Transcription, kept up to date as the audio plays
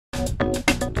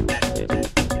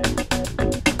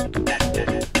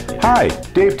Hi,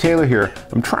 Dave Taylor here.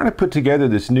 I'm trying to put together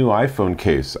this new iPhone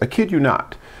case. I kid you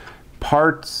not.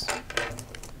 Parts,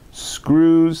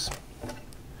 screws,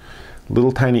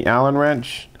 little tiny Allen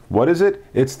wrench. What is it?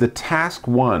 It's the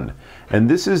TaskOne. And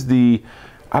this is the,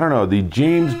 the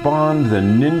James Bond, the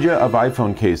ninja of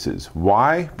iPhone cases.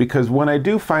 Why? Because when I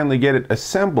do finally get it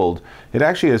assembled, it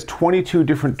actually has 22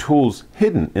 different tools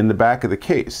hidden in the back of the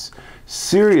case.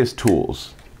 Serious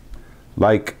tools,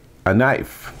 like a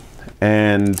knife.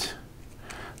 And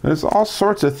there's all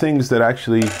sorts of things that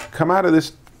actually come out of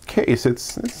this case.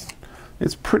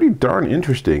 It's pretty darn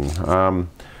interesting.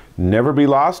 Never be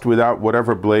lost without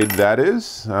whatever blade that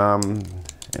is.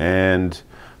 And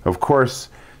of course,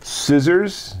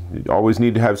 scissors. You always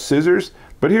need to have scissors.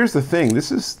 But here's the thing.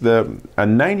 This is a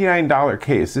 $99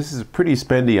 case. This is pretty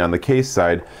spendy on the case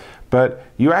side. But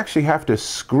you actually have to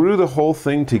screw the whole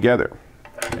thing together.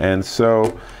 And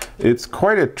so it's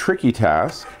quite a tricky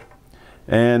task.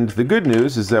 And the good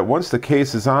news is that once the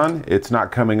case is on, it's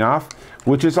not coming off,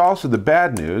 which is also the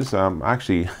bad news.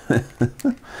 Actually,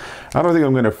 I don't think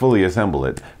I'm going to fully assemble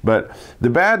it. But the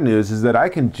bad news is that I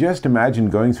can just imagine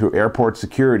going through airport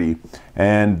security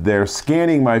and they're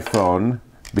scanning my phone,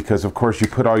 because of course you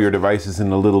put all your devices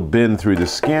in a little bin through the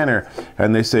scanner,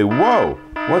 and they say, "Whoa,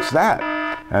 what's that?"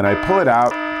 And I pull it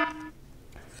out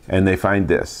and they find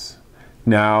this.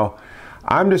 Now,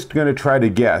 I'm just going to try to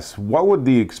guess, what would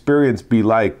the experience be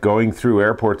like going through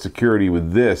airport security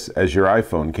with this as your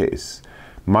iPhone case?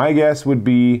 My guess would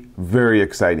be very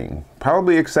exciting.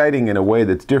 Probably exciting in a way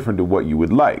that's different to what you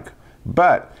would like.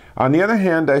 But on the other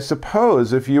hand, I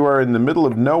suppose if you are in the middle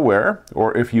of nowhere,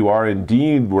 or if you are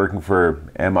indeed working for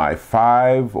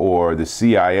MI5 or the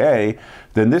CIA,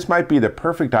 then this might be the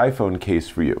perfect iPhone case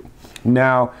for you.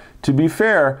 Now, to be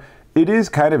fair, it is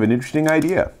kind of an interesting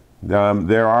idea.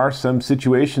 There are some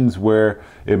situations where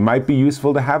it might be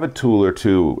useful to have a tool or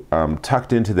two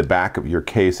tucked into the back of your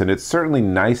case, and it's certainly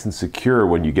nice and secure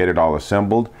when you get it all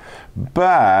assembled.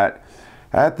 But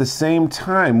at the same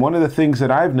time, one of the things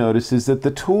that I've noticed is that the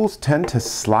tools tend to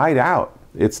slide out.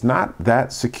 It's not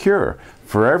that secure.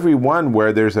 For every one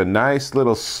where there's a nice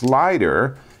little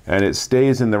slider and it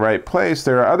stays in the right place,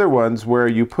 there are other ones where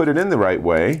you put it in the right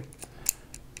way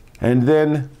and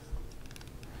then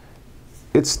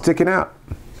it's sticking out.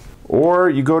 Or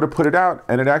you go to put it out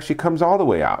and it actually comes all the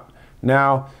way out.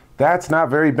 Now, that's not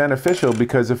very beneficial,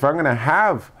 because if I'm going to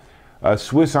have a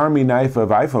Swiss Army knife of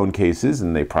iPhone cases,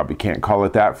 and they probably can't call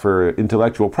it that for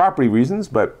intellectual property reasons,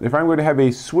 but if I'm going to have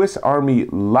a Swiss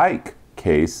Army-like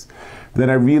case, then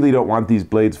I really don't want these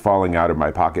blades falling out of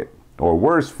my pocket. Or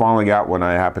worse, falling out when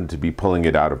I happen to be pulling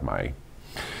it out of my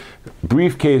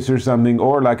briefcase or something,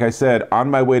 or like I said, on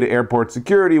my way to airport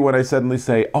security when I suddenly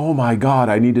say, "Oh my God,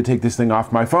 I need to take this thing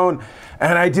off my phone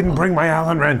and I didn't bring my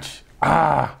Allen wrench."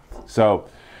 So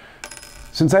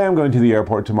since I am going to the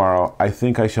airport tomorrow, I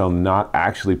think I shall not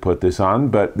actually put this on,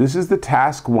 but this is the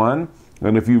TaskOne,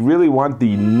 and if you really want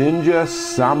the ninja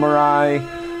samurai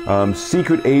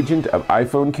secret agent of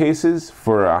iPhone cases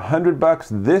for $100,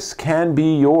 this can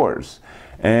be yours.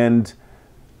 And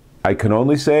I can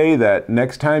only say that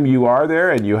next time you are there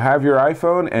and you have your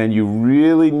iPhone and you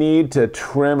really need to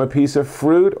trim a piece of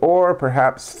fruit or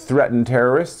perhaps threaten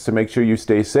terrorists to make sure you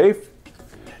stay safe,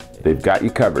 they've got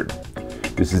you covered.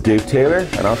 This is Dave Taylor,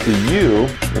 and I'll see you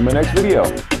in my next video.